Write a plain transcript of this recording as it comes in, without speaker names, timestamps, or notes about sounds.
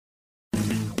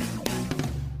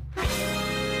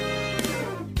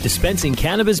Dispensing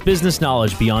cannabis business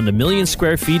knowledge beyond a million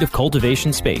square feet of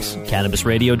cultivation space,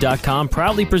 CannabisRadio.com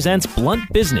proudly presents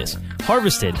Blunt Business,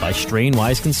 harvested by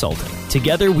Strainwise Consulting.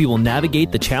 Together, we will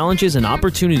navigate the challenges and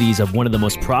opportunities of one of the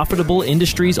most profitable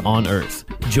industries on earth.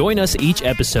 Join us each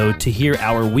episode to hear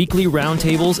our weekly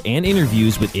roundtables and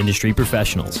interviews with industry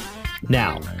professionals.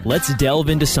 Now, let's delve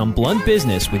into some blunt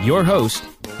business with your host.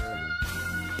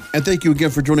 And thank you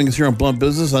again for joining us here on Blunt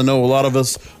Business. I know a lot of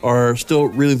us are still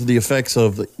reeling through the effects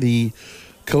of the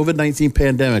COVID-19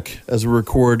 pandemic as we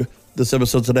record this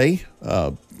episode today.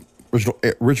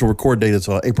 Original record date is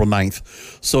April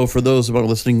 9th. So for those about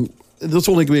listening, this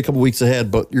will only be a couple weeks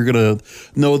ahead, but you're going to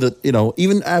know that,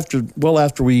 even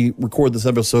after we record this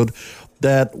episode,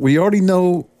 that we already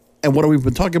know, and what we've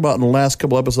been talking about in the last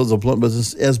couple episodes of Blunt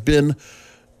Business has been,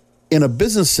 in a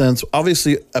business sense,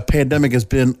 obviously a pandemic has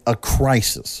been a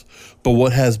crisis, but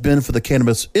what has been for the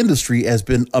cannabis industry has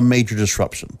been a major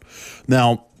disruption.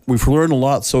 Now, we've learned a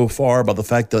lot so far about the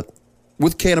fact that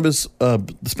with cannabis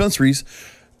dispensaries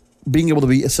being able to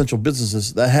be essential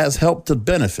businesses, that has helped to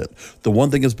benefit. The one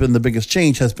thing that's been the biggest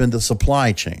change has been the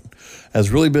supply chain, has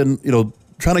really been,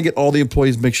 trying to get all the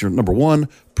employees, make sure, number one,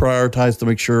 prioritize to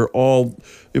make sure all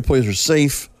the employees are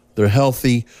safe, they're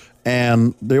healthy,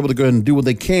 and they're able to go ahead and do what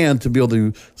they can to be able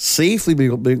to safely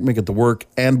make it to work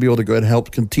and be able to go ahead and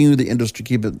help continue the industry,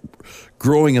 keep it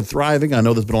growing and thriving. I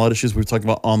know there's been a lot of issues we've talked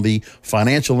about on the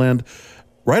financial end.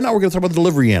 Right now, we're going to talk about the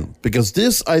delivery end, because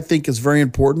this, I think, is very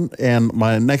important. And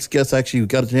my next guest actually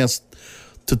got a chance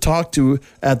to talk to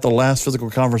at the last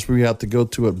physical conference we had to go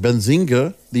to at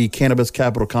Benzinga, the Cannabis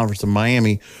Capital Conference in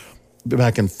Miami,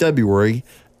 back in February.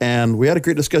 And we had a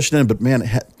great discussion then, but man,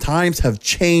 times have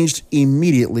changed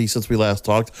immediately since we last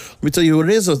talked. Let me tell you what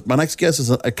it is. My next guest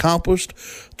is an accomplished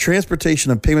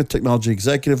transportation and payment technology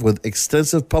executive with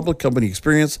extensive public company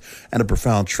experience and a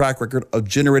profound track record of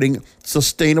generating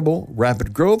sustainable,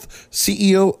 rapid growth.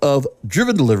 CEO of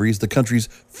Driven Deliveries, the country's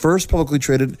first publicly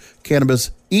traded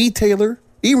cannabis e-retailer,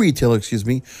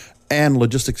 and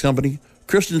logistics company.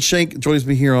 Christian Schenk joins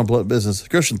me here on Blunt Business.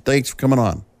 Christian, thanks for coming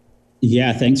on.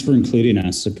 Yeah, thanks for including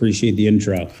us. Appreciate the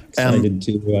intro. Excited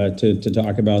to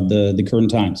talk about the current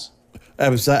times.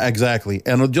 Exactly.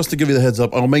 And just to give you the heads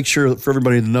up, I'll make sure for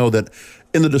everybody to know that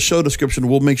in the show description,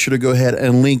 we'll make sure to go ahead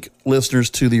and link listeners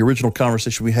to the original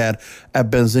conversation we had at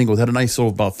Benzinga. We had a nice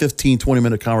little about 15,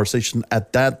 20-minute conversation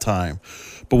at that time.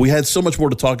 But we had so much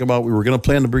more to talk about. We were going to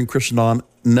plan to bring Christian on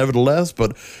nevertheless,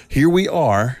 but here we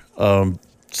are.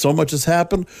 So much has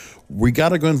happened. We got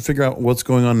to go and figure out what's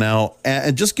going on now.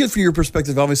 And just get from your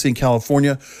perspective, obviously in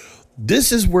California,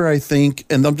 this is where I think,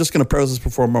 and I'm just going to preface this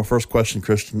before my first question,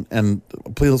 Christian, and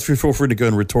please feel free to go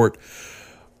and retort.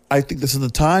 I think this is the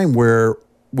time where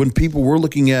when people were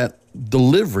looking at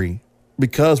delivery,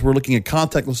 because we're looking at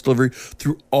contactless delivery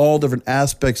through all different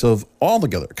aspects of all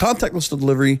together, contactless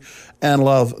delivery and a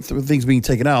lot of things being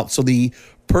taken out. So the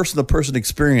person-to-person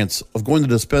experience of going to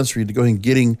the dispensary to go and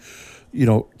getting,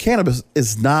 cannabis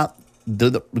is not,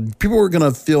 people are going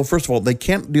to feel, first of all, they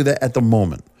can't do that at the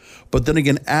moment. But then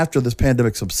again, after this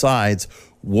pandemic subsides,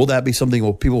 will that be something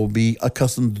that people will be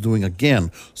accustomed to doing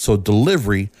again? So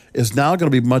delivery is now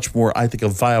going to be much more, I think, a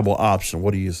viable option.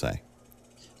 What do you say?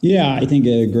 Yeah, I think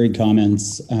great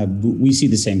comments. We see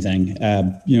the same thing.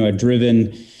 At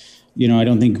Driven, I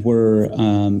don't think we're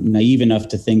naive enough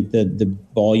to think that the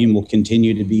volume will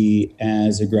continue to be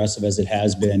as aggressive as it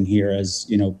has been here,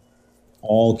 as,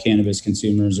 all cannabis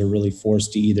consumers are really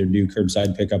forced to either do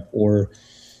curbside pickup or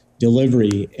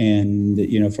delivery.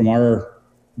 And, from our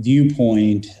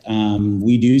viewpoint,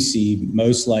 we do see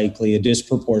most likely a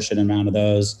disproportionate amount of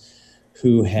those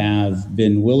who have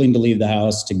been willing to leave the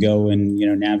house to go and,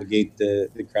 navigate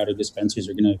the crowded dispensaries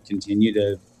are going to continue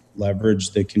to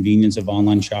leverage the convenience of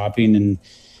online shopping and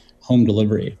home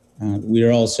delivery. We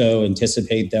also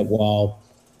anticipate that while,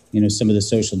 some of the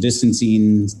social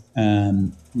distancing,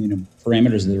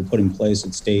 parameters that are put in place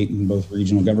at state and both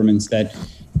regional governments, that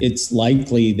it's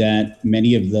likely that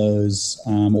many of those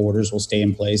orders will stay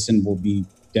in place and will be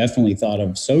definitely thought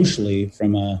of socially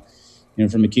from a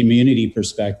community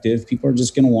perspective. People are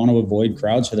just going to want to avoid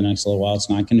crowds for the next little while. It's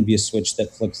not going to be a switch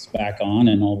that flicks back on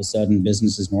and all of a sudden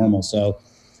business is normal. So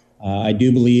I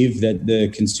do believe that the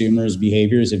consumers'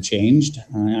 behaviors have changed.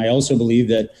 I also believe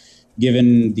that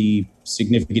given the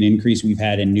significant increase we've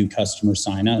had in new customer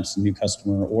signups and new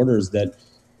customer orders, that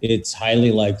it's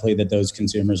highly likely that those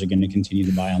consumers are going to continue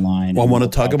to buy online. Well, I want to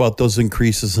talk about those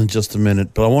increases in just a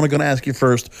minute, but I want to go and ask you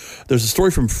first. There's a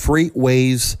story from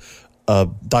FreightWaves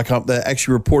 .com that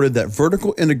actually reported that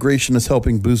vertical integration is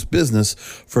helping boost business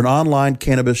for an online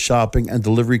cannabis shopping and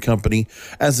delivery company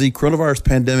as the coronavirus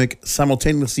pandemic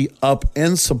simultaneously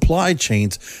upends supply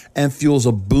chains and fuels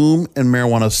a boom in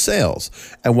marijuana sales.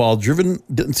 And while Driven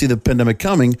didn't see the pandemic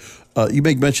coming, you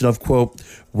make mention of, quote,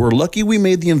 "We're lucky we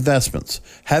made the investments.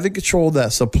 Having control of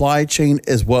that supply chain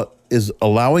is what is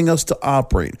allowing us to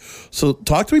operate." So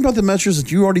talk to me about the measures that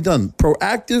you've already done.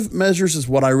 Proactive measures is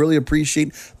what I really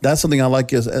appreciate. That's something I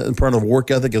like as part of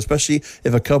work ethic, especially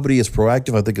if a company is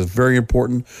proactive. I think is very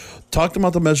important. Talk to me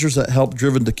about the measures that help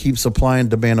Driven to keep supply and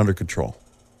demand under control.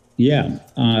 Yeah,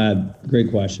 great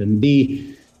question.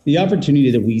 The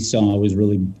opportunity that we saw was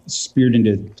really speared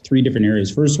into three different areas.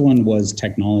 First one was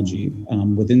technology.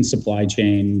 Within supply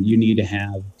chain, you need to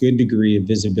have good degree of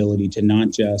visibility to not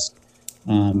just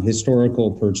historical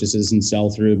purchases and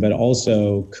sell through, but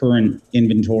also current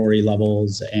inventory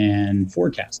levels and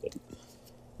forecasting.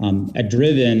 At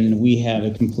Driven, we have a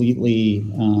completely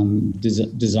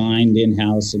designed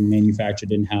in-house and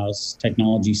manufactured in-house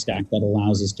technology stack that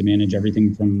allows us to manage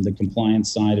everything from the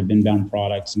compliance side of inbound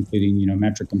products, including,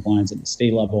 metric compliance at the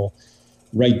state level,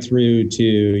 right through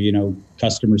to,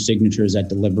 customer signatures at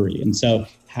delivery. And so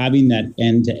having that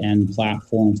end-to-end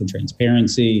platform for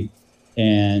transparency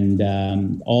and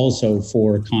also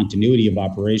for continuity of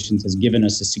operations has given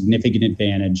us a significant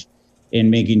advantage in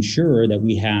making sure that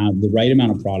we have the right amount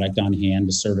of product on hand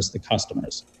to service the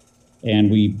customers.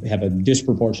 And we have a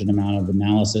disproportionate amount of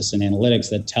analysis and analytics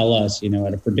that tell us,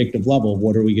 at a predictive level,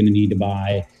 what are we going to need to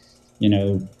buy,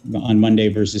 on Monday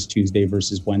versus Tuesday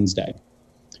versus Wednesday.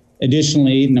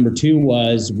 Additionally, number two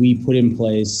was we put in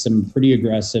place some pretty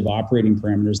aggressive operating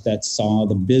parameters that saw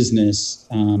the business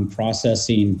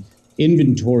processing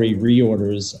inventory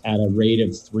reorders at a rate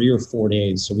of 3 or 4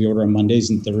 days. So we order on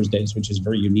Mondays and Thursdays, which is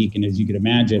very unique. And as you could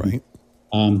imagine,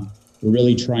 we're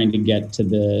really trying to get to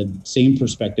the same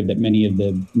perspective that many of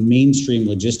the mainstream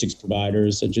logistics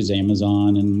providers, such as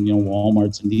Amazon and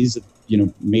Walmart's and these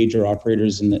major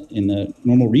operators in the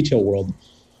normal retail world,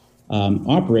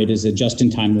 operate as a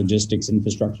just-in-time logistics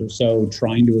infrastructure. So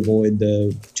trying to avoid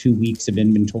the 2 weeks of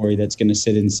inventory that's going to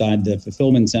sit inside the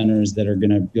fulfillment centers that are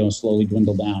going to slowly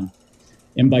dwindle down.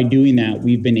 And by doing that,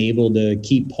 we've been able to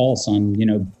keep pulse on,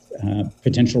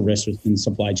 potential risks in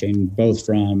supply chain, both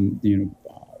from,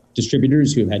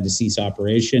 distributors who have had to cease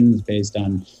operations based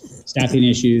on staffing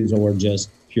issues or just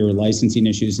pure licensing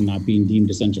issues and not being deemed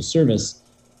essential service.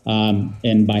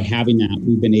 And by having that,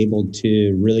 we've been able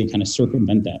to really kind of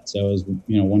circumvent that. So as,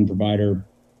 one provider,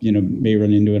 may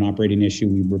run into an operating issue,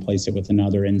 we replace it with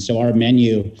another. And so our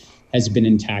menu has been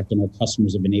intact and our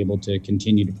customers have been able to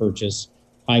continue to purchase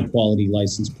high quality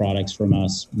licensed products from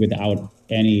us without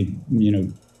any,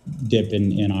 dip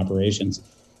in operations.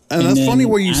 And that's funny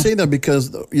where you say that,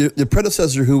 because the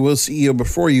predecessor who was CEO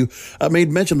before you made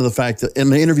mention of the fact that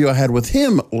in the interview I had with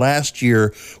him last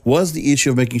year was the issue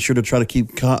of making sure to try to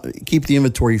keep the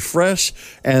inventory fresh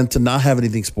and to not have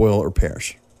anything spoil or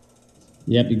perish.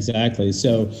 Yep, exactly.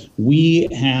 So we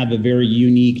have a very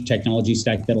unique technology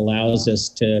stack that allows us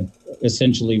to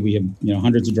essentially, we have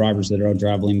hundreds of drivers that are out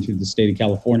traveling through the state of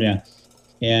California,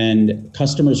 and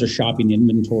customers are shopping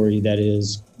inventory that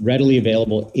is readily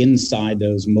available inside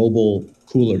those mobile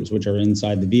coolers, which are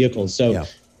inside the vehicles. So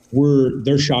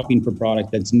they're shopping for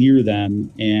product that's near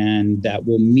them and that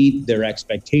will meet their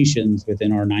expectations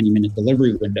within our 90-minute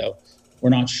delivery window.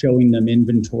 We're not showing them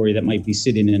inventory that might be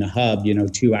sitting in a hub,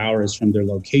 2 hours from their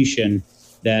location,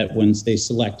 that once they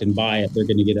select and buy it, they're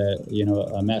going to get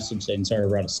a message saying, "Sorry,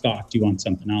 we're out of stock. Do you want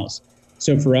something else?"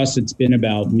 So for us, it's been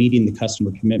about meeting the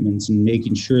customer commitments and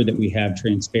making sure that we have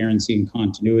transparency and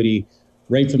continuity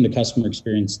right from the customer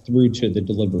experience through to the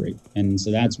delivery. And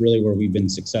so that's really where we've been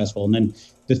successful. And then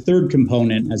the third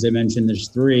component, as I mentioned, there's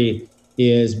three,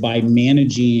 is by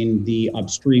managing the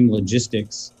upstream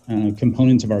logistics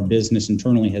components of our business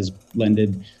internally has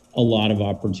lended a lot of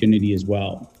opportunity as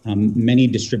well. Many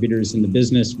distributors in the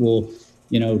business will,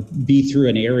 be through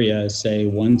an area, say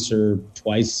once or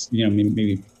twice,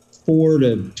 maybe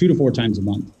 2 to 4 times a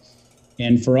month.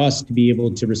 And for us to be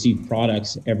able to receive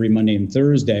products every Monday and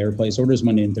Thursday or place orders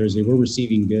Monday and Thursday, we're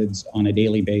receiving goods on a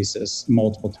daily basis,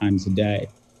 multiple times a day.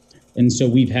 And so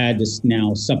we've had to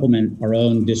now supplement our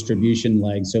own distribution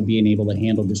leg, so being able to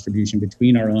handle distribution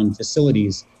between our own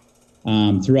facilities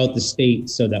throughout the state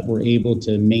so that we're able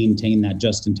to maintain that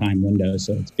just-in-time window.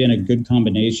 So it's been a good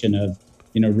combination of,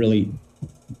 really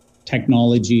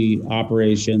technology,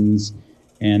 operations,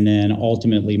 and then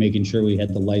ultimately making sure we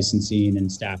had the licensing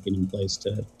and staffing in place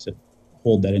to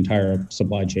hold that entire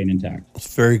supply chain intact.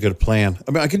 It's a very good plan.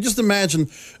 I mean, I can just imagine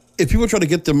if people try to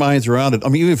get their minds around it, I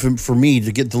mean, even for me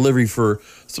to get delivery for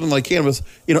something like cannabis,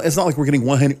 it's not like we're getting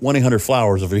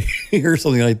 1-800-Flowers over here or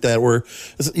something like that, where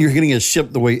you're getting it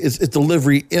shipped the way it's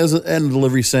delivery is in a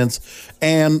delivery sense.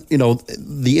 And,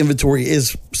 the inventory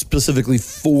is specifically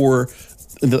for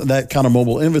that kind of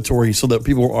mobile inventory so that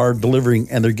people are delivering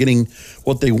and they're getting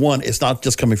what they want. It's not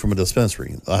just coming from a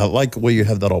dispensary. I like the way you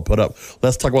have that all put up.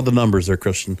 Let's talk about the numbers there,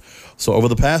 Christian. So over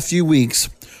the past few weeks,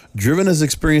 Driven has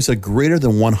experienced a greater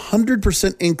than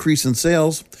 100% increase in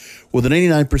sales with an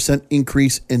 89%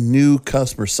 increase in new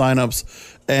customer signups.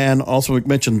 And also, we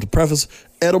mentioned the preface,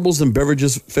 edibles and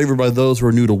beverages favored by those who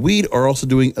are new to weed are also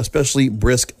doing especially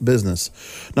brisk business.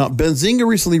 Now, Benzinga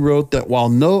recently wrote that while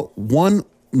no one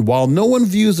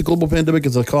views the global pandemic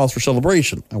as a cause for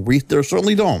celebration, and we there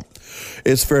certainly don't,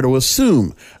 it's fair to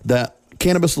assume that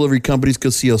cannabis delivery companies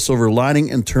could see a silver lining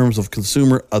in terms of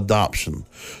consumer adoption.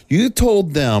 You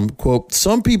told them, quote,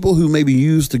 some people who maybe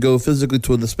used to go physically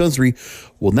to a dispensary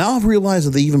will now have realized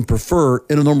that they even prefer,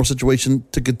 in a normal situation,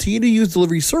 to continue to use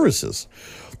delivery services.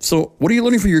 So what are you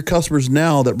learning from your customers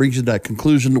now that brings you to that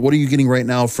conclusion? What are you getting right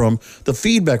now from the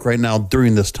feedback right now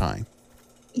during this time?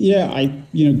 Yeah,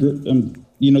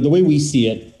 the way we see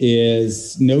it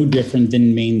is no different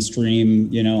than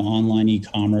mainstream, online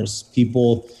e-commerce.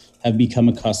 People have become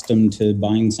accustomed to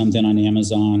buying something on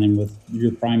Amazon, and with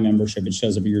your Prime membership, it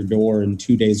shows up at your door in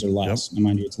 2 days or less. Yep. Now,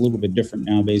 mind you, it's a little bit different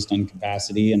now based on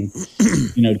capacity and,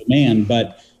 demand,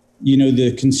 but,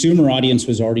 the consumer audience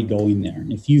was already going there.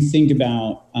 If you think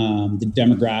about the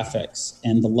demographics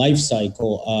and the life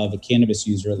cycle of a cannabis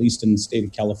user, at least in the state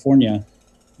of California,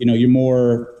 you're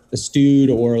more astute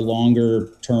or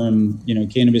longer term,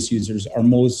 cannabis users are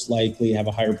most likely have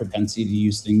a higher propensity to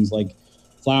use things like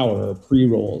flower or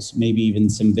pre-rolls, maybe even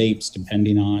some vapes,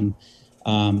 depending on,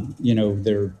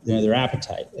 their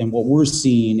appetite. And what we're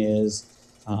seeing is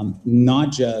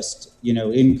not just,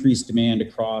 increased demand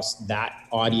across that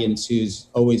audience who's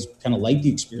always kind of liked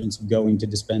the experience of going to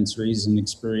dispensaries and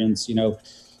experience,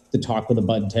 the talk with a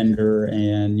bud tender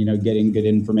and, getting good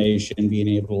information, being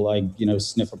able to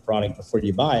sniff a product before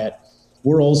you buy it.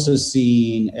 We're also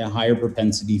seeing a higher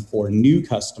propensity for new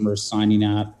customers signing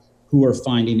up who are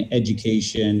finding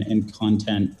education and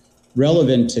content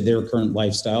relevant to their current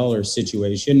lifestyle or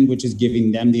situation, which is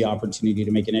giving them the opportunity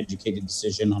to make an educated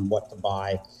decision on what to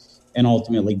buy and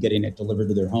ultimately getting it delivered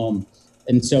to their home.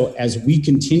 And so as we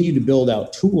continue to build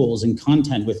out tools and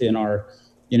content within our,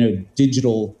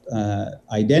 digital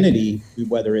identity,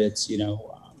 whether it's,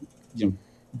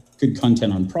 good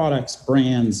content on products,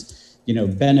 brands,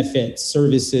 benefits,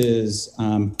 services,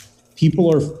 people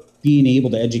are being able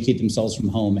to educate themselves from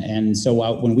home. And so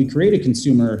when we create a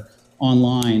consumer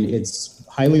online, it's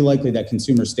highly likely that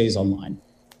consumer stays online.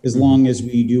 As long as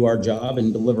we do our job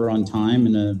and deliver on time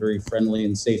in a very friendly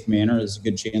and safe manner, there's a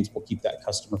good chance we'll keep that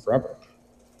customer forever.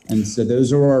 And so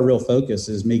those are our real focus,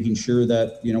 is making sure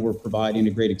that, we're providing a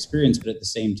great experience, but at the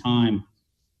same time,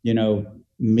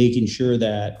 making sure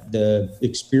that the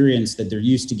experience that they're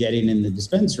used to getting in the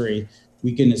dispensary,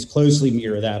 we can as closely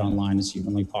mirror that online as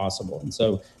humanly possible. And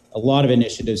so a lot of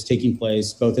initiatives taking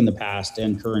place both in the past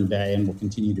and current day, and will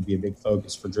continue to be a big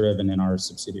focus for Driven and our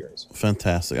subsidiaries.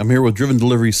 Fantastic. I'm here with Driven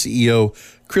Deliveries CEO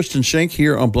Christian Schenk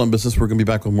here on Blunt Business. We're going to be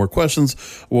back with more questions.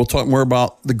 We'll talk more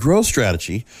about the growth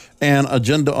strategy and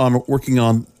agenda on working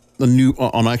on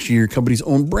actually your company's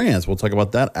own brands. We'll talk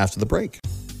about that after the break.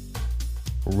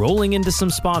 Rolling into some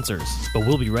sponsors, but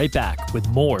we'll be right back with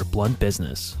more Blunt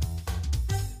Business.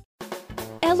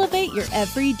 Elevate your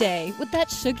everyday with that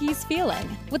Shuggies feeling,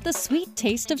 with the sweet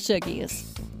taste of Shuggies.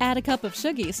 Add a cup of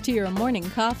Shuggies to your morning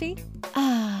coffee.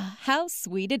 Ah, how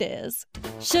sweet it is.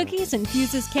 Shuggies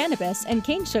infuses cannabis and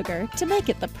cane sugar to make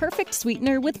it the perfect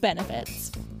sweetener with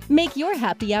benefits. Make your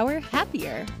happy hour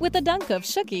happier with a dunk of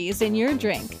Shuggies in your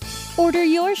drink. Order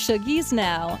your Shuggies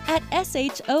now at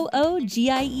shoogies.com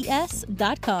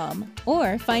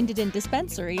or find it in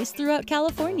dispensaries throughout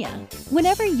California.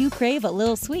 Whenever you crave a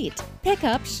little sweet, pick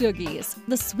up Shuggies,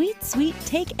 the sweet, sweet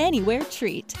take-anywhere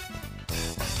treat.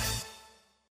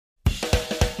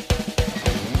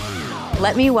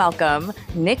 Let me welcome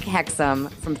Nick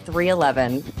Hexum from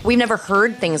 311. We've never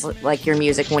heard things like your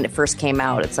music when it first came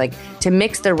out. It's like to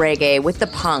mix the reggae with the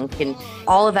punk and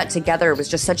all of that together was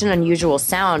just such an unusual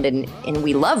sound, and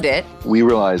we loved it. We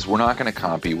realized we're not going to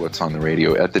copy what's on the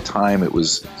radio. At the time, it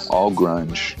was all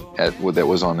grunge that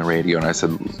was on the radio, and I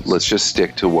said, let's just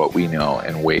stick to what we know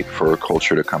and wait for a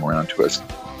culture to come around to us.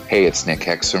 Hey, it's Nick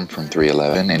Hexum from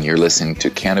 311, and you're listening to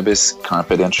Cannabis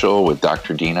Confidential with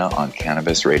Dr. Dina on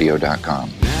cannabisradio.com.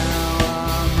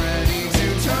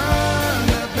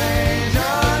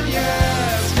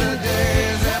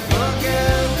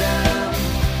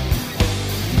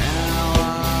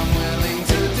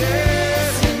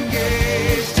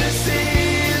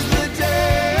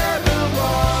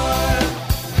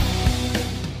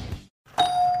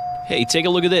 take a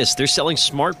look at this. They're selling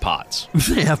smart pots.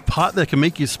 They have pot that can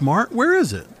make you smart? Where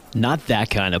is it? Not that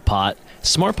kind of pot.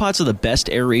 Smart pots are the best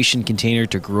aeration container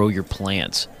to grow your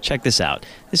plants. Check this out.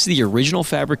 This is the original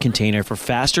fabric container for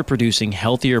faster producing,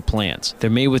 healthier plants. They're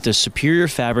made with a superior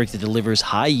fabric that delivers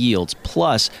high yields.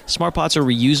 Plus, smart pots are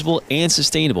reusable and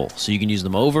sustainable, so you can use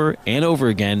them over and over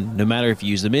again, no matter if you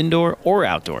use them indoor or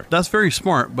outdoor. That's very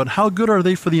smart, but how good are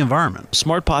they for the environment?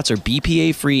 Smart pots are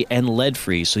BPA-free and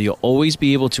lead-free, so you'll always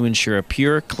be able to ensure a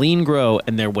pure, clean grow,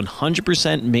 and they're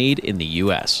 100% made in the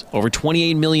U.S. Over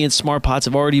 28 million smart pots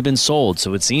have already been sold,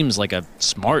 so it seems like a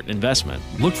smart investment.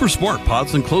 Look for smart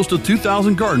pots in close to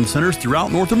 2,000 garden centers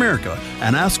throughout North America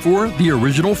and ask for the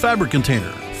original fabric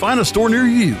container. Find a store near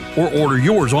you or order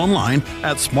yours online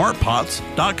at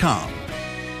smartpots.com.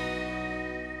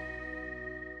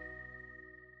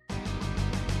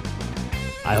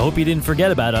 I hope you didn't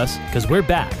forget about us, because we're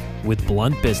back with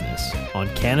Blunt Business on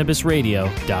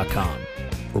cannabisradio.com.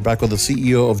 We're back with the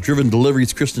CEO of Driven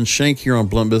Deliveries, Christian Schenk, here on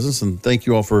Blunt Business, and thank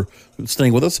you all for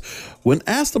staying with us. When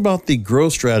asked about the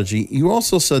growth strategy, you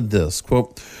also said this,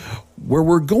 quote, "Where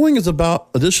we're going is about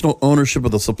additional ownership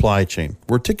of the supply chain.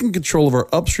 We're taking control of our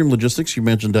upstream logistics." You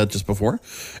mentioned that just before.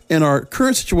 In our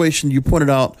current situation, you pointed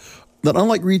out that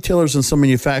unlike retailers and some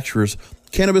manufacturers,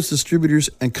 cannabis distributors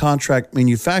and contract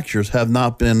manufacturers have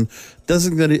not been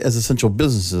designated as essential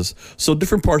businesses, so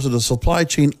different parts of the supply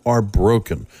chain are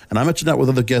broken. And I mentioned that with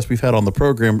other guests we've had on the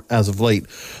program as of late.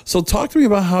 So talk to me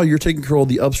about how you're taking control of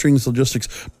the upstream logistics.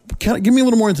 Give me a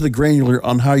little more into the granular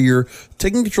on how you're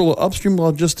taking control of upstream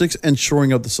logistics and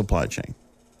shoring up the supply chain.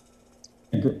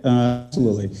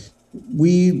 Absolutely.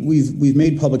 We've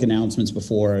made public announcements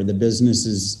before. The business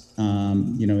is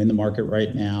in the market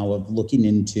right now of looking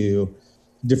into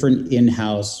different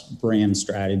in-house brand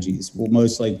strategies. We'll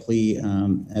most likely,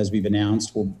 as we've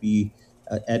announced, will be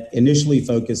initially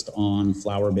focused on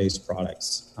flower-based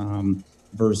products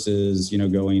versus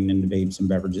going into vapes and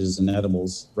beverages and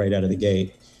edibles right out of the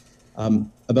gate.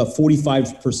 About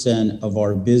 45% of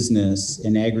our business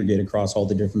in aggregate across all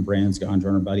the different brands,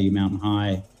 Gandra, Buddy, Mountain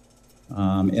High,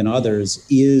 and others,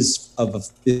 is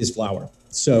flower.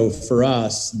 So for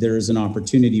us, there's an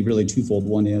opportunity, really twofold.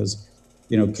 One is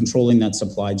controlling that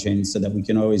supply chain so that we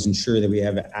can always ensure that we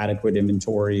have adequate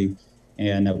inventory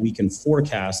and that we can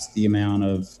forecast the amount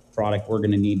of product we're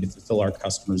going to need to fulfill our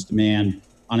customers' demand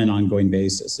on an ongoing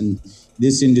basis. And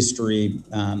this industry,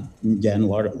 again, a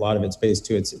lot of it's based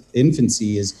to its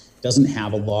infancy, doesn't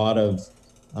have a lot of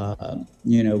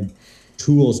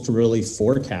tools to really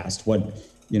forecast what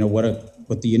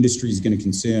the industry is going to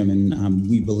consume. And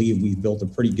we believe we've built a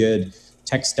pretty good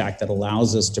tech stack that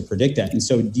allows us to predict that. And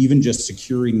so even just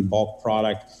securing bulk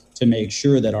product to make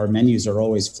sure that our menus are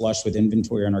always flush with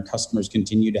inventory and our customers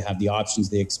continue to have the options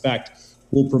they expect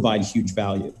will provide huge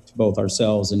value to both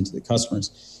ourselves and to the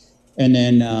customers. And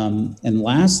then, and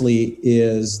lastly,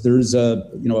 is there's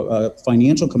a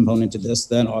financial component to this.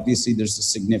 Then obviously there's a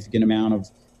significant amount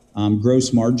of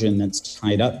gross margin that's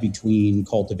tied up between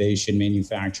cultivation,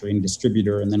 manufacturing,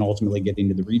 distributor, and then ultimately getting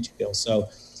to the retail. So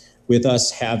with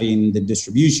us having the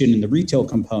distribution and the retail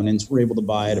components, we're able to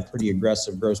buy at a pretty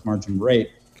aggressive gross margin rate.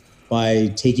 By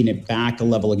taking it back a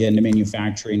level again to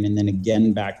manufacturing and then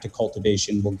again back to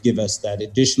cultivation will give us that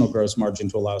additional gross margin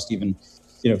to allow us to even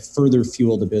further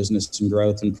fuel the business and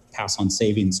growth and pass on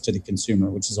savings to the consumer,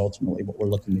 which is ultimately what we're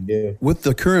looking to do. With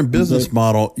the current business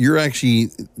model, you're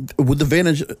actually, would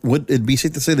it be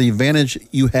safe to say the advantage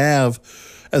you have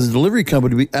as a delivery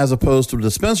company as opposed to a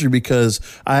dispensary? Because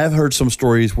I have heard some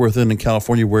stories within in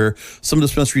California where some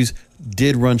dispensaries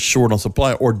did run short on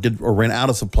supply or ran out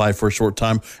of supply for a short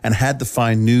time and had to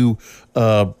find new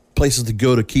places to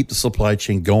go to keep the supply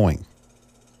chain going.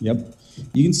 Yep.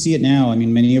 You can see it now. I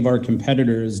mean, many of our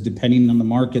competitors, depending on the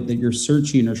market that you're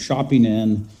searching or shopping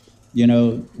in,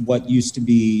 what used to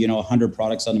be, 100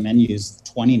 products on the menu is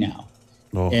 20 now.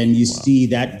 And you see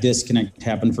that disconnect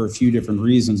happen for a few different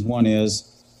reasons. One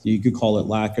is you could call it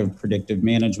lack of predictive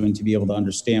management to be able to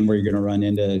understand where you're going to run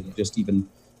into just even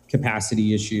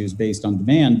capacity issues based on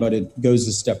demand. But it goes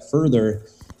a step further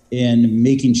in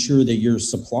making sure that your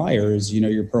suppliers,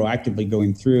 you're proactively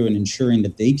going through and ensuring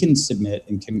that they can submit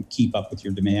and can keep up with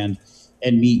your demand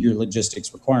and meet your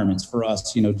logistics requirements. For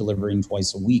us, delivering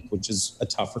twice a week, which is a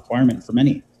tough requirement for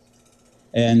many.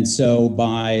 And so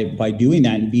by doing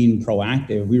that and being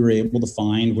proactive, we were able to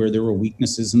find where there were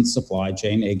weaknesses in the supply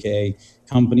chain, aka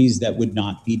companies that would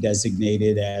not be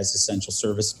designated as essential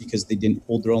service because they didn't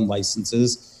hold their own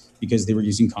licenses, because they were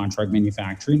using contract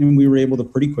manufacturing. And we were able to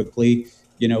pretty quickly,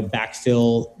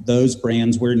 backfill those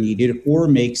brands where needed or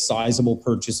make sizable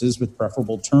purchases with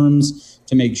preferable terms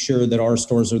to make sure that our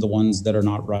stores are the ones that are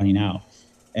not running out.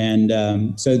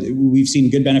 And so we've seen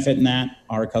good benefit in that.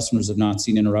 Our customers have not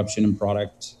seen interruption in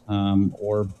product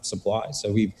or supply.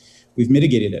 So we've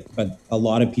mitigated it, but a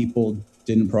lot of people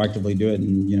didn't proactively do it,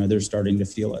 and they're starting to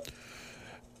feel it.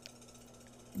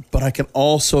 But I can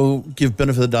also give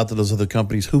benefit of the doubt to those other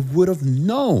companies who would have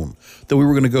known that we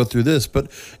were going to go through this. But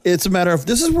it's a matter of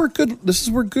this is where good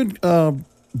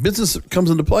business comes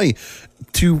into play,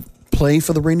 to play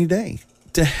for the rainy day,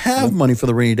 to have money for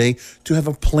the rainy day, to have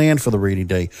a plan for the rainy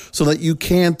day, so that you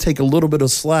can take a little bit of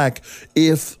slack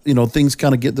if things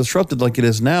kind of get disrupted like it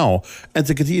is now, and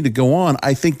to continue to go on.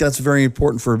 I think that's very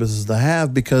important for a business to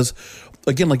have, because,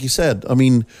 again, like you said,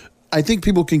 I think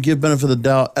people can give benefit of the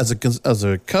doubt as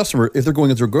a customer. If they're going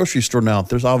into a grocery store now,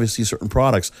 there's obviously certain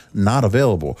products not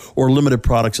available, or limited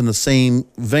products in the same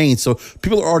vein. So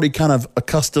people are already kind of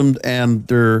accustomed, and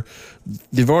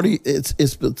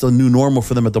it's a new normal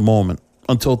for them at the moment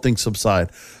until things subside.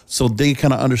 So they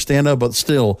kind of understand that. But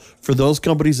still, for those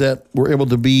companies that were able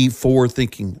to be forward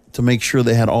thinking, to make sure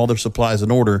they had all their supplies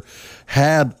in order,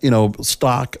 had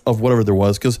stock of whatever there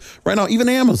was, because right now even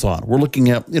Amazon, we're looking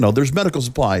at there's medical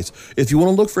supplies. If you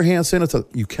want to look for hand sanitizer,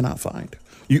 you cannot find.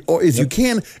 You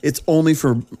can, it's only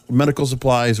for medical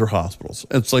supplies or hospitals.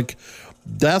 It's like,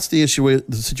 that's the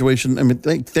situation.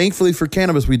 Thankfully for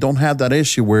cannabis, we don't have that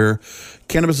issue where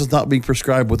cannabis is not being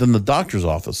prescribed within the doctor's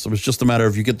office. So it's just a matter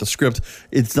of, you get the script.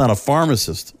 It's not a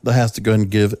pharmacist that has to go and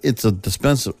give. It's a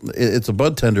dispenser. It's a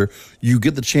bud tender. You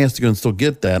get the chance to go and still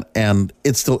get that, and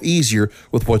it's still easier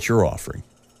with what you're offering.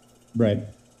 Right.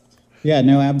 Yeah,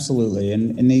 no, absolutely.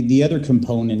 And the other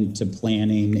component to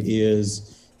planning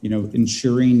is,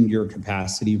 ensuring your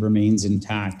capacity remains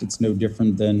intact. It's no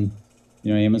different than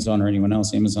Amazon or anyone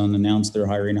else. Amazon announced they're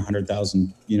hiring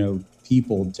 100,000,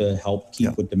 people to help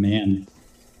keep with demand.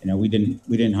 We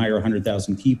didn't hire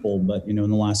 100,000 people, but in the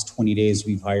last 20 days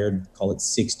we've hired, call it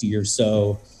 60 or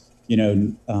so,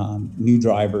 new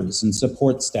drivers and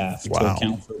support staff to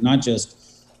account for not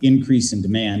just increase in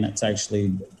demand. That's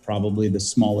actually probably the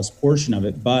smallest portion of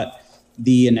it, but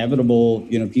the inevitable,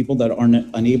 people that aren't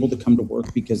unable to come to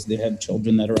work because they have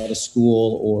children that are out of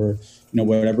school, or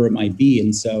whatever it might be.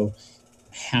 And so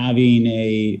having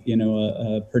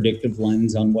a predictive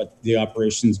lens on what the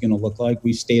operation is going to look like,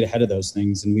 we've stayed ahead of those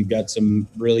things, and we've got some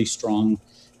really strong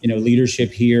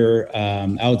leadership here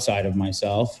outside of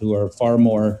myself, who are far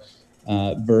more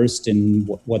versed in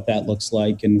what that looks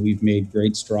like, and we've made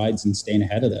great strides in staying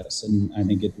ahead of this, and I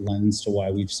think it lends to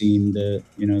why we've seen the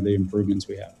improvements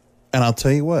we have. And I'll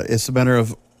tell you what, it's a matter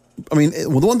of, the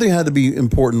one thing that had to be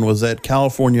important was that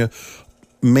California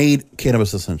made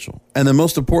cannabis essential, and then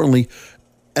most importantly,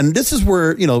 and this is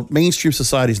where, mainstream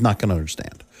society is not going to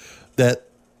understand, that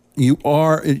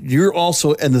you're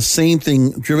also, and the same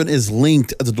thing, Driven is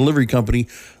linked as a delivery company,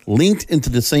 linked into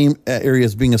the same area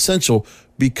as being essential,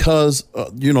 because,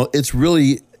 it's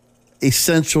really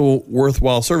essential,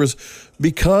 worthwhile service,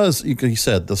 because you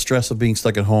said the stress of being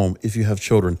stuck at home, if you have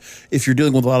children, if you're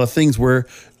dealing with a lot of things where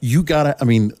you gotta,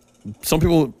 some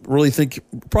people really think,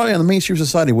 probably on the mainstream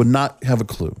society, would not have a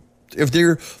clue. If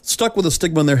they're stuck with a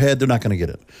stigma in their head, they're not going to get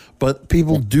it. But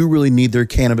people do really need their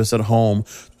cannabis at home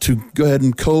to go ahead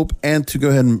and cope, and to go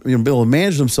ahead and be able to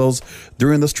manage themselves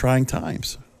during those trying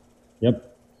times. Yep.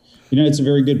 It's a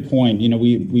very good point.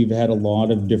 We've had a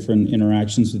lot of different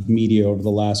interactions with media over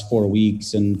the last 4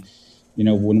 weeks. And,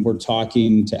 when we're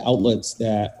talking to outlets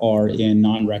that are in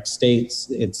non-rec states,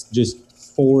 it's just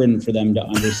foreign for them to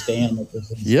understand that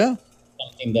this is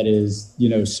something that is,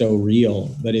 so real.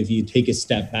 But if you take a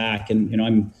step back, and,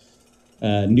 I'm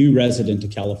a new resident to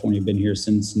California, been here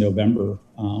since November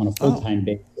on a full-time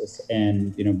basis,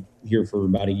 and, here for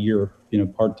about a year,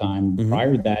 part-time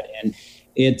prior to that. And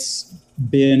it's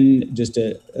been just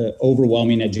a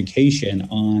overwhelming education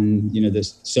on,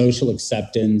 this social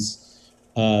acceptance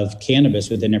of cannabis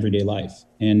within everyday life.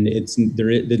 And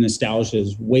the nostalgia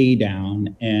is way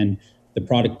down, and the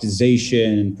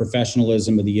productization and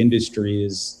professionalism of the industry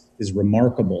is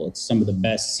remarkable. It's some of the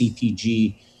best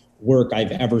CPG work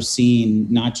I've ever seen,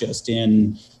 not just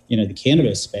in, the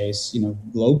cannabis space,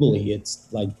 globally. It's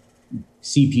like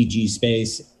CPG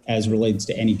space as relates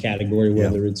to any category,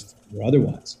 whether it's or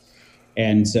otherwise.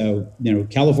 And so,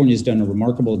 California has done a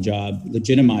remarkable job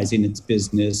legitimizing its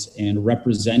business and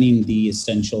representing the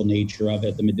essential nature of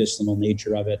it, the medicinal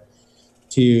nature of it,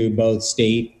 to both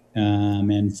state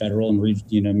and federal and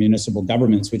municipal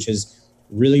governments, which is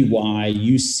really why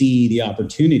you see the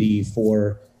opportunity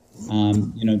for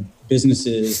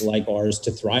businesses like ours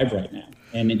to thrive right now.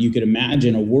 And you could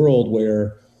imagine a world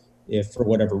where, if for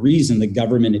whatever reason the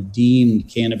government had deemed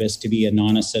cannabis to be a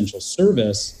non-essential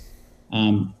service,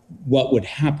 what would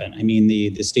happen? I mean,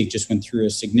 the state just went through a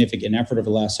significant effort over the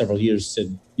last several years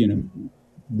to,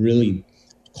 really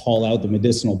call out the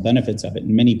medicinal benefits of it.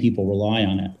 And many people rely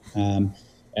on it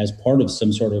as part of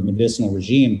some sort of medicinal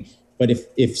regime. But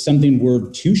if something were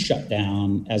to shut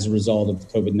down as a result of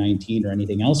COVID-19 or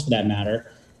anything else for that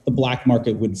matter, the black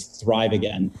market would thrive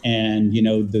again. And,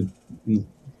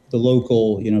 the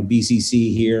local,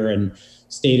 BCC here and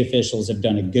state officials have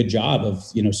done a good job of,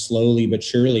 slowly but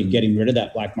surely getting rid of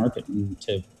that black market. And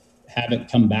to have it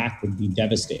come back would be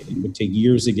devastating. It would take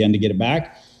years again to get it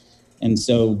back. And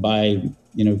so by,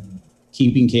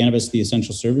 keeping cannabis the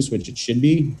essential service, which it should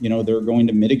be, they're going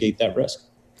to mitigate that risk.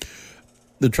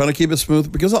 They're trying to keep it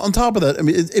smooth because on top of that, I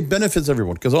mean, it benefits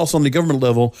everyone because also on the government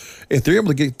level, if they're able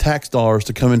to get tax dollars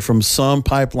to come in from some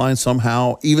pipeline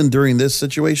somehow, even during this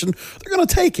situation, they're going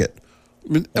to take it.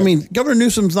 I mean, Governor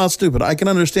Newsom's not stupid. I can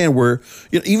understand where,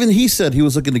 even he said he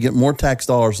was looking to get more tax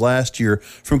dollars last year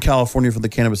from California for the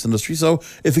cannabis industry. So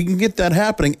if he can get that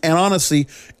happening, and honestly,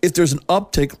 if there's an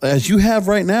uptick, as you have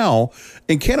right now,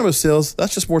 in cannabis sales,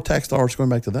 that's just more tax dollars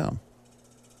going back to them.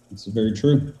 It's very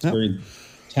true. It's a very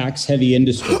tax-heavy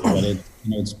industry, but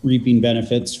it's reaping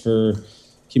benefits for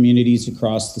communities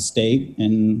across the state,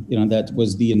 and that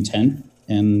was the intent.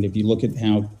 And if you look at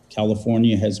how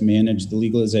California has managed the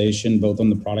legalization, both on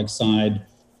the product side,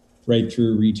 right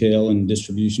through retail and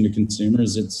distribution to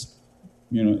consumers, it's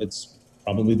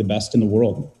probably the best in the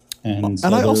world. And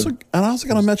I also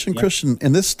got to mention, Christian,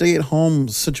 in this stay-at-home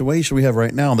situation we have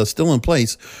right now that's still in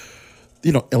place,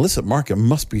 illicit market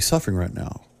must be suffering right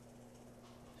now.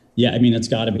 Yeah, I mean, it's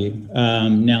got to be.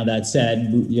 Now, that said,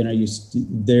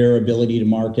 their ability to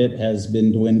market has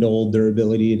been dwindled. Their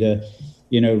ability to,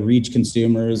 reach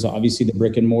consumers. Obviously, the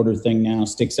brick and mortar thing now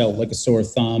sticks out like a sore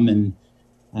thumb. And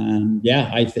and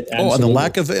the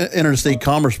lack of interstate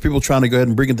commerce, people trying to go ahead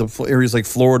and bring it to areas like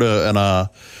Florida and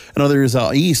other areas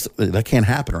out east, that can't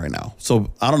happen right now.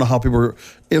 So I don't know how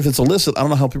if it's illicit, I don't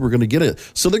know how people are going to get it.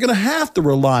 So they're going to have to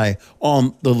rely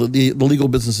on the legal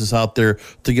businesses out there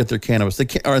to get their cannabis. They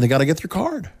can't, or they got to get their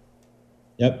card.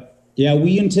 Yep. Yeah,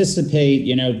 we anticipate,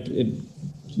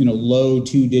 low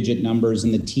two-digit numbers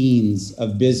in the teens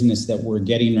of business that we're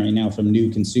getting right now from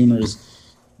new consumers,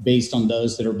 based on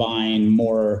those that are buying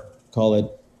more, call it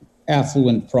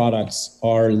affluent products,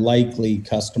 are likely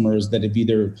customers that have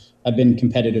been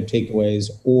competitive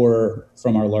takeaways or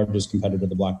from our largest competitor,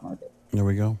 the black market. There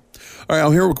we go. All right,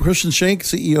 I'm here with Christian Schenk,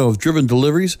 CEO of Driven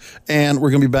Deliveries, and we're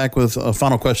going to be back with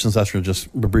final questions after just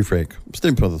a brief break.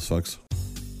 Stay with us, folks.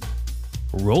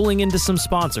 Rolling into some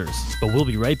sponsors, but we'll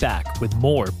be right back with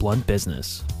more Blunt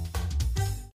Business.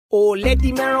 Oh, let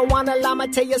the marijuana llama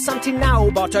tell you something now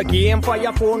about a game for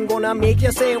your phone gonna make you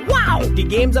say, wow! The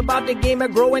game's about the game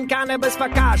of growing cannabis for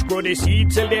cash. Grow the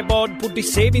seed, sell the bud, put the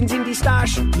savings in the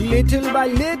stash. Little by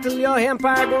little, your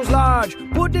empire grows large.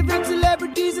 Put the big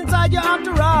celebrities inside your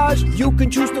entourage. You can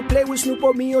choose to play with Snoop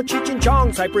or me or Cheech and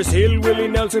Chong. Cypress Hill, Willie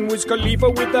Nelson, Wiz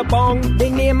Khalifa with a bong. The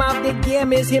name of the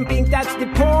game is Hemp Inc., that's the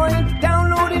point.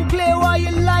 Download and play while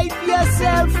you light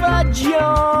yourself a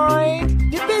joint.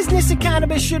 The business of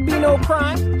cannabis should be no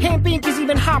crime. Hemp Inc. is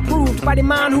even hot-proofed by the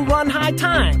man who run High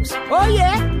Times. Oh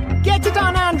yeah? Get it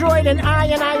on Android and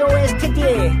iOS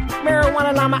today.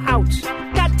 Marijuana llama out.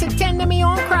 Got to tend to me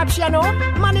own crops,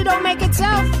 Money don't make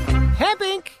itself. Hemp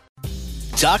Inc.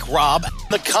 Doc Rob,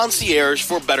 the concierge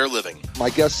for better living. My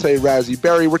guests say Razzie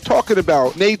Berry. We're talking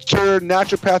about nature,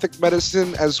 naturopathic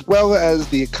medicine, as well as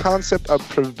the concept of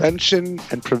prevention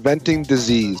and preventing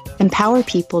disease. Empower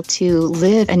people to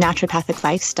live a naturopathic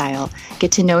lifestyle,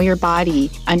 get to know your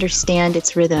body, understand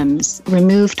its rhythms,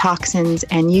 remove toxins,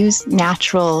 and use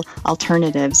natural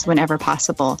alternatives whenever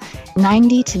possible.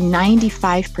 90 to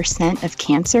 95% of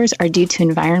cancers are due to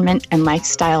environment and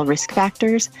lifestyle risk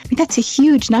factors. I mean, that's a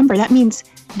huge number. That means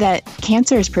that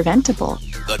cancer is preventable.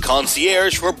 The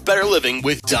concierge for better living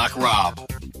with Doc Rob.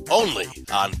 Only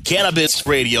on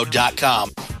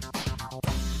cannabisradio.com.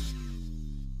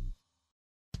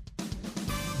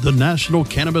 The National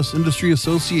Cannabis Industry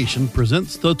Association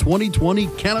presents the 2020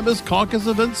 Cannabis Caucus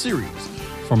Event Series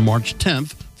from March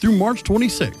 10th through March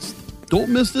 26th. Don't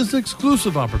miss this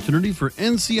exclusive opportunity for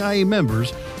NCIA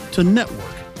members to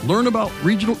network, learn about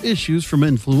regional issues from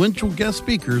influential guest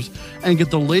speakers, and get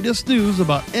the latest news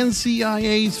about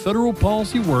NCIA's federal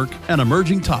policy work and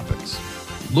emerging topics.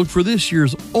 Look for this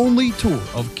year's only tour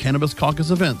of Cannabis Caucus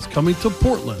events coming to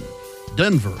Portland,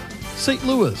 Denver, St.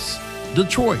 Louis,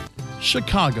 Detroit,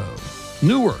 Chicago,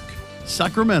 Newark,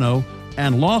 Sacramento,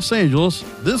 and Los Angeles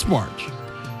this March.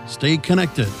 Stay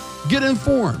connected, get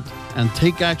informed, and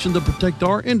take action to protect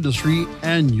our industry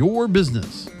and your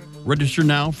business. Register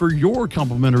now for your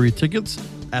complimentary tickets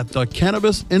at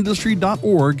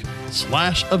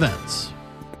thecannabisindustry.org/events.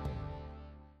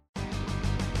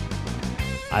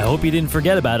 I hope you didn't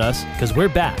forget about us, because we're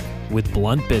back with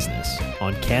Blunt Business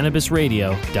on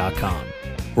cannabisradio.com.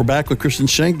 We're back with Christian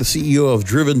Schenk, the CEO of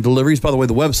Driven Deliveries. By the way,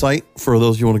 the website, for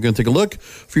those you want to go and take a look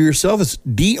for yourself, is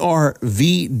drvd.com,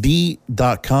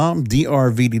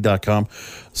 drvd.com.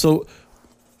 So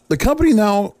the company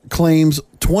now claims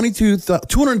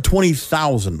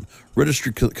 220,000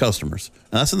 registered customers.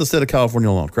 And that's in the state of California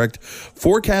alone, correct?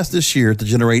 Forecast this year to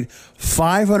generate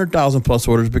 500,000 plus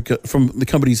orders from the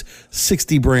company's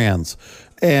 60 brands.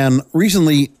 And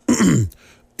recently,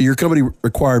 your company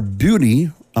acquired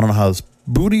Beauty. I don't know how it's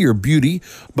Booty or Beauty,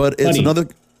 but it's another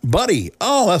Buddy.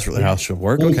 Oh, that's really how it should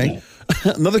work. Okay.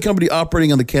 Another company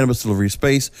operating on the cannabis delivery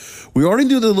space. We already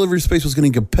knew the delivery space was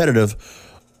getting competitive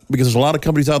because there's a lot of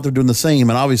companies out there doing the same.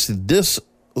 And obviously this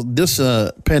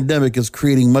pandemic is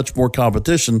creating much more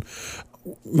competition.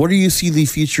 What do you see the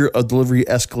future of delivery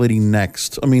escalating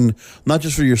next? I mean, not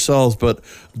just for yourselves, but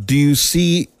do you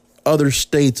see other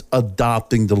states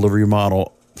adopting delivery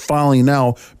model finally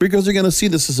now, because they're going to see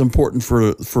this is important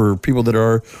for people that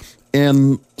are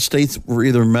in states where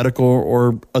either medical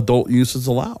or adult use is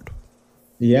allowed?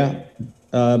 Yeah,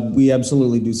 we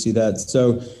absolutely do see that.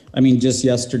 So, I mean, just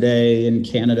yesterday in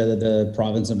Canada, the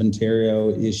province of Ontario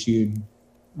issued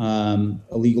a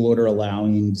legal order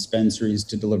allowing dispensaries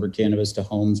to deliver cannabis to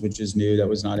homes, which is new. That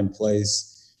was not in place.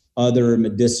 Other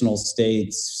medicinal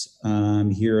states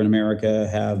here in America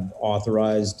have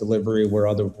authorized delivery where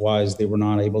otherwise they were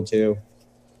not able to.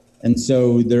 And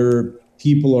so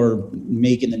people are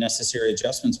making the necessary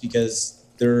adjustments because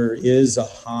there is a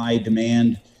high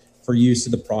demand for use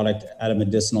of the product at a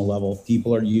medicinal level.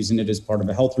 People are using it as part of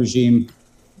a health regime.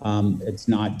 It's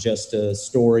not just a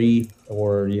story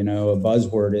or, a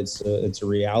buzzword. It's a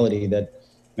reality that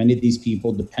many of these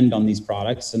people depend on these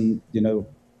products, and,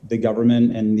 the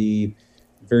government and the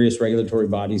various regulatory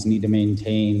bodies need to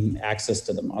maintain access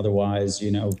to them. Otherwise,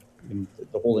 the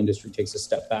whole industry takes a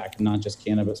step back, and not just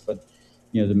cannabis, but,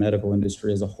 the medical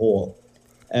industry as a whole.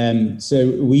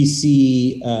 So we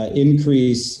see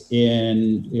increase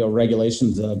in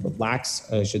regulations,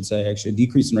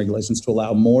 decrease in regulations to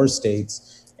allow more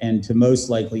states, and to most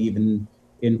likely even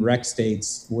in rec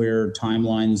states where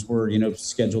timelines were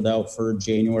scheduled out for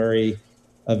January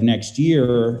of next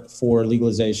year for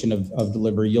legalization of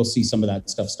delivery. You'll see some of that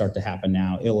stuff start to happen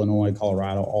now. Illinois,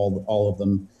 Colorado, all of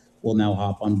them will now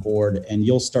hop on board, and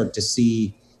you'll start to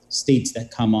see states that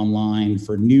come online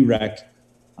for new rec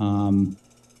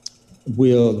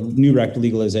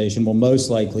legalization will most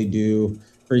likely do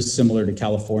very similar to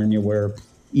California, where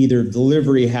either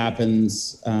delivery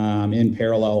happens in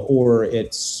parallel or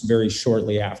it's very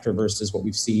shortly after, versus what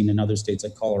we've seen in other states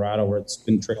like Colorado, where it's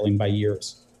been trailing by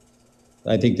years.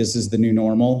 I think this is the new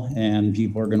normal, and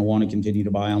people are going to want to continue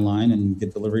to buy online and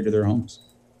get delivery to their homes.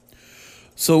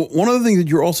 So one of the things that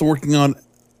you're also working on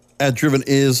at Driven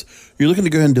is you're looking to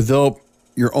go ahead and develop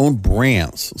your own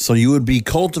brands. So you would be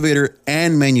cultivator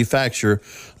and manufacturer.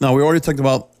 Now, we already talked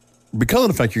about, because of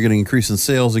the fact you're getting increase in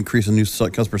sales, increase in new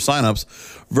customer signups,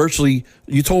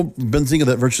 you told Benzinga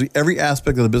that virtually every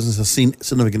aspect of the business has seen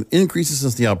significant increases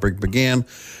since the outbreak began.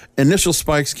 Initial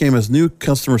spikes came as new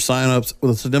customer signups,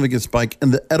 with a significant spike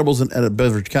in the edibles and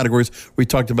beverage categories we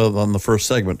talked about on the first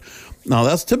segment. Now,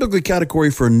 that's typically a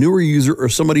category for a newer user or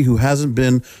somebody who hasn't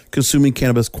been consuming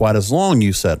cannabis quite as long,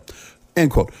 you said.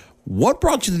 End quote. What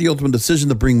brought you to the ultimate decision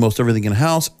to bring most everything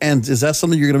in-house? And is that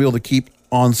something you're going to be able to keep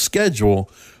on schedule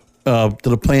to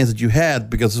the plans that you had,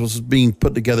 because this was being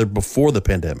put together before the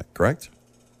pandemic, correct?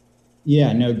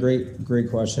 Yeah, no, great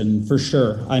question, for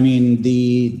sure. I mean,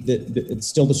 it's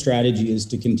still the strategy is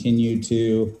to continue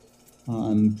to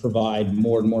provide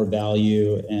more and more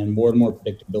value and more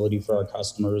predictability for our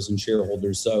customers and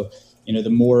shareholders. So, the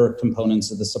more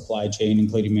components of the supply chain,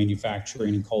 including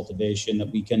manufacturing and cultivation, that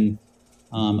we can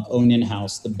own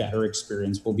in-house, the better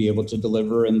experience we'll be able to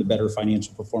deliver, and the better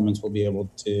financial performance we'll be able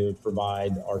to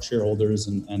provide our shareholders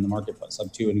and the marketplace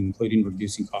up to, and including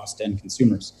reducing cost to end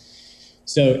consumers.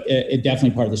 So it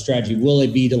definitely part of the strategy. Will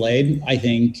it be delayed? I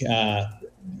think, the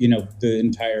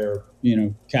entire,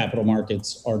 capital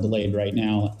markets are delayed right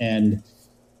now. And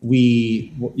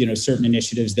we, certain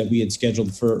initiatives that we had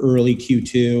scheduled for early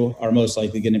Q2 are most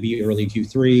likely going to be early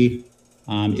Q3,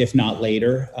 if not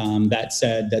later. That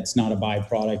said, that's not a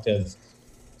byproduct of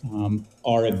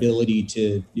our ability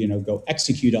to, go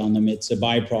execute on them. It's a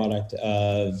byproduct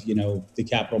of, the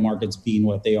capital markets being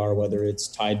what they are, whether it's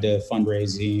tied to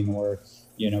fundraising or,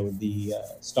 the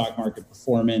stock market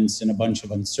performance and a bunch of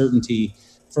uncertainty.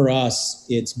 For us,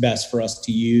 it's best for us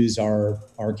to use our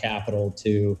capital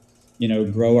to,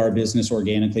 grow our business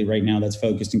organically right now that's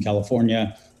focused in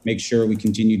California, make sure we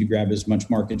continue to grab as much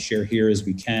market share here as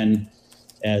we can,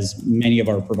 as many of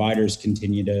our providers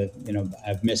continue to,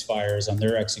 have misfires on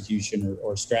their execution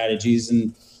or strategies.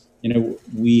 And,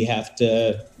 we have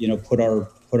to, put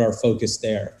our focus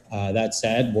there. That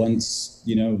said, once,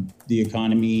 the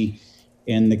economy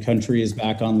and the country is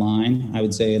back online, I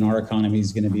would say, and our economy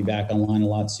is going to be back online a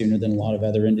lot sooner than a lot of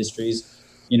other industries.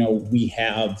 We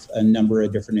have a number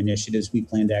of different initiatives we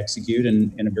plan to execute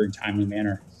in a very timely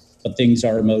manner. But things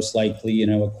are most likely,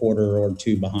 a quarter or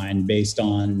two behind based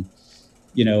on,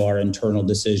 our internal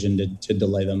decision to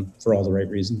delay them for all the right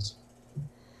reasons.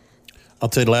 I'll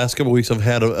tell you, the last couple of weeks I've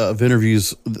had of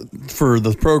interviews for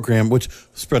the program, which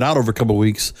spread out over a couple of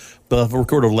weeks, but I've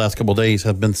recorded over the last couple of days,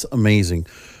 have been amazing.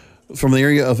 From the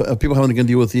area of people having to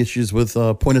deal with the issues with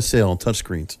point of sale and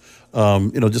touchscreens,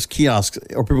 just kiosks.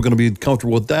 Are people going to be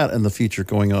comfortable with that in the future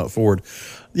going forward?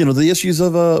 The issues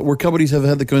of where companies have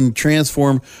had to go and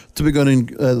transform to be going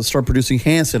to start producing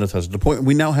hand sanitizer. To the point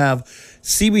we now have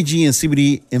CBG and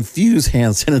CBD infused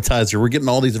hand sanitizer. We're getting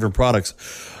all these different products.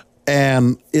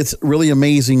 And it's really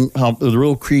amazing how the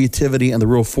real creativity and the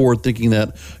real forward thinking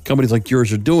that companies like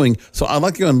yours are doing. So I'd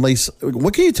like to go and Lace,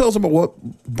 what can you tell us about what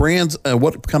brands,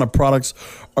 what kind of products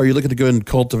are you looking to go and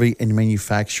cultivate and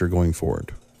manufacture going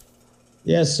forward?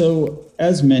 Yeah, so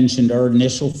as mentioned, our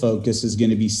initial focus is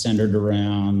going to be centered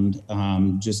around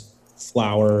just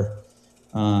flour,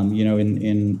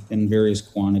 in various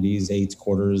quantities, eighths,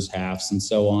 quarters, halves, and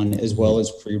so on, as well as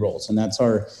pre-rolls. And that's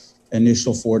our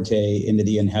initial forte into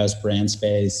the in-house brand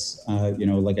space.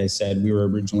 Like I said, we were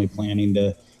originally planning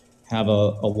to have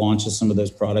a launch of some of those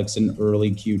products in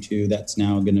early Q2. That's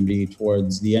now going to be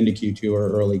towards the end of Q2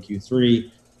 or early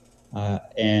Q3.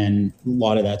 And a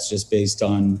lot of that's just based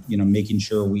on, making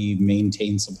sure we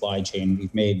maintain supply chain.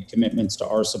 We've made commitments to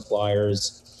our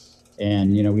suppliers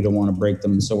and, we don't want to break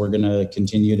them. So we're going to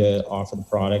continue to offer the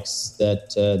products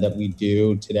that we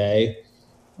do today.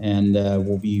 And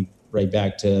we'll be right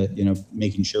back to,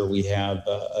 making sure we have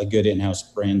a good in-house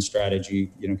brand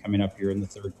strategy, coming up here in the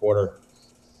third quarter.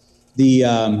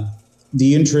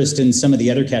 The interest in some of the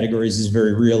other categories is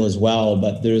very real as well,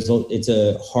 but it's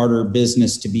a harder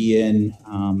business to be in.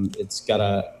 It's got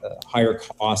a higher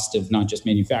cost of not just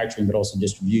manufacturing, but also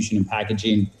distribution and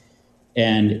packaging.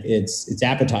 And it's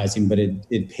appetizing, but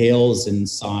it pales in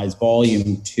size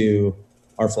volume to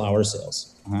our flower sales.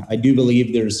 I do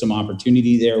believe there's some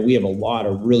opportunity there. We have a lot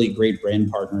of really great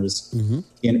brand partners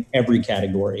in every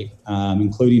category,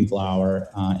 including flower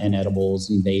and edibles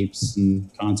and vapes and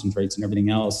concentrates and everything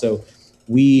else. So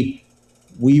we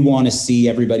want to see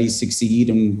everybody succeed,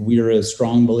 and we're a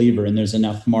strong believer, and there's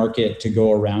enough market to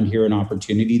go around here, an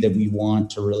opportunity that we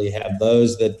want to really have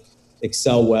those that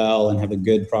excel well and have a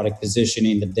good product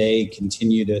positioning, that they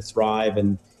continue to thrive,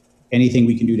 and anything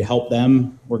we can do to help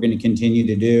them, we're going to continue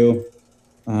to do.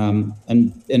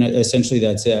 And essentially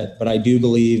that's it. But I do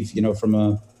believe, from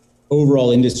a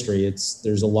overall industry,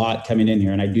 there's a lot coming in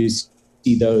here. And I do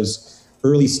see those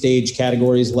early stage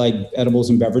categories like edibles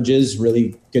and beverages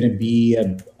really going to be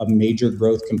a major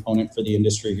growth component for the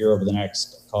industry here over the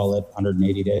next, call it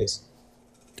 180 days.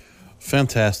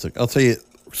 Fantastic. I'll tell you,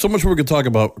 so much more we could talk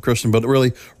about, Christian, but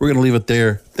really, we're going to leave it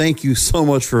there. Thank you so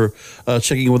much for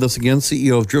checking in with us again.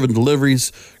 CEO of Driven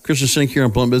Deliveries, Christian Schenk here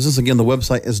on Blunt Business. Again, the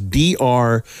website is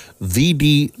drvd.com.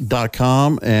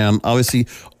 And obviously,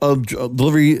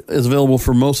 delivery is available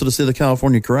for most of the state of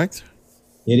California, correct?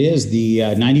 It is. The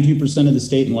 92% of the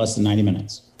state in less than 90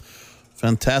 minutes.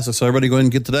 Fantastic. So everybody go ahead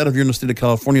and get to that. If you're in the state of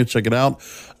California, check it out.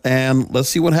 And let's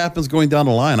see what happens going down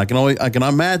the line. I can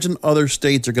imagine other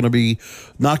states are going to be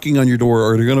knocking on your door,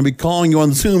 or they're going to be calling you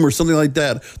on Zoom or something like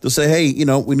that to say, hey,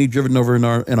 we need Driven over in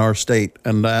our state.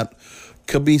 And that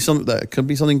could be something that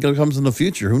comes in the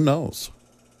future. Who knows?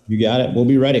 You got it. We'll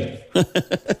be ready. Yeah,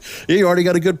 you already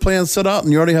got a good plan set out,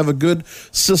 and you already have a good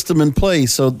system in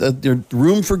place. So that your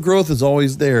room for growth is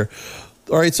always there.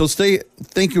 All right, so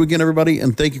thank you again, everybody,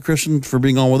 and thank you, Christian, for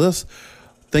being on with us.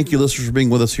 Thank you, listeners, for being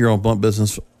with us here on Blunt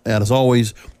Business. And as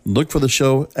always, look for the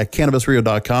show at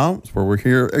cannabisradio.com. It's where we're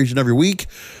here each and every week.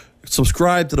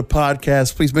 Subscribe to the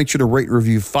podcast. Please make sure to rate and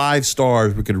review 5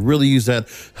 stars. We could really use that.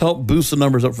 Help boost the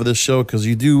numbers up for this show, because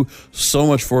you do so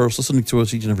much for us, listening to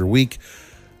us each and every week.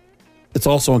 It's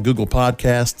also on Google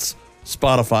Podcasts,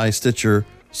 Spotify, Stitcher,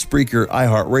 Spreaker,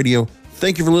 iHeartRadio.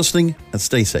 Thank you for listening, and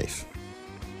stay safe.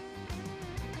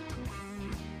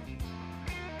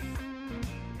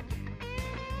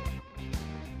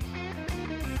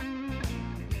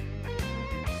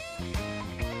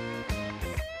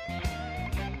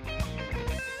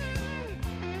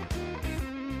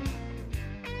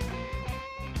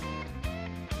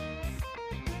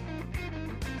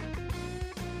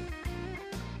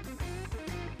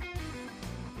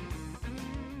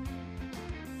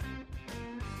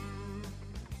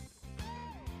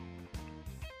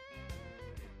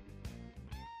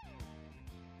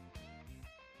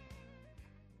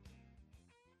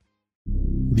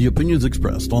 The opinions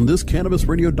expressed on this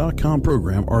CannabisRadio.com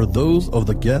program are those of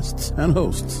the guests and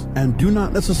hosts and do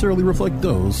not necessarily reflect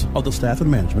those of the staff and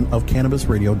management of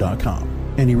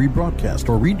CannabisRadio.com. Any rebroadcast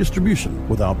or redistribution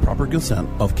without proper consent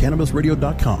of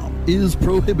CannabisRadio.com is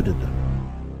prohibited.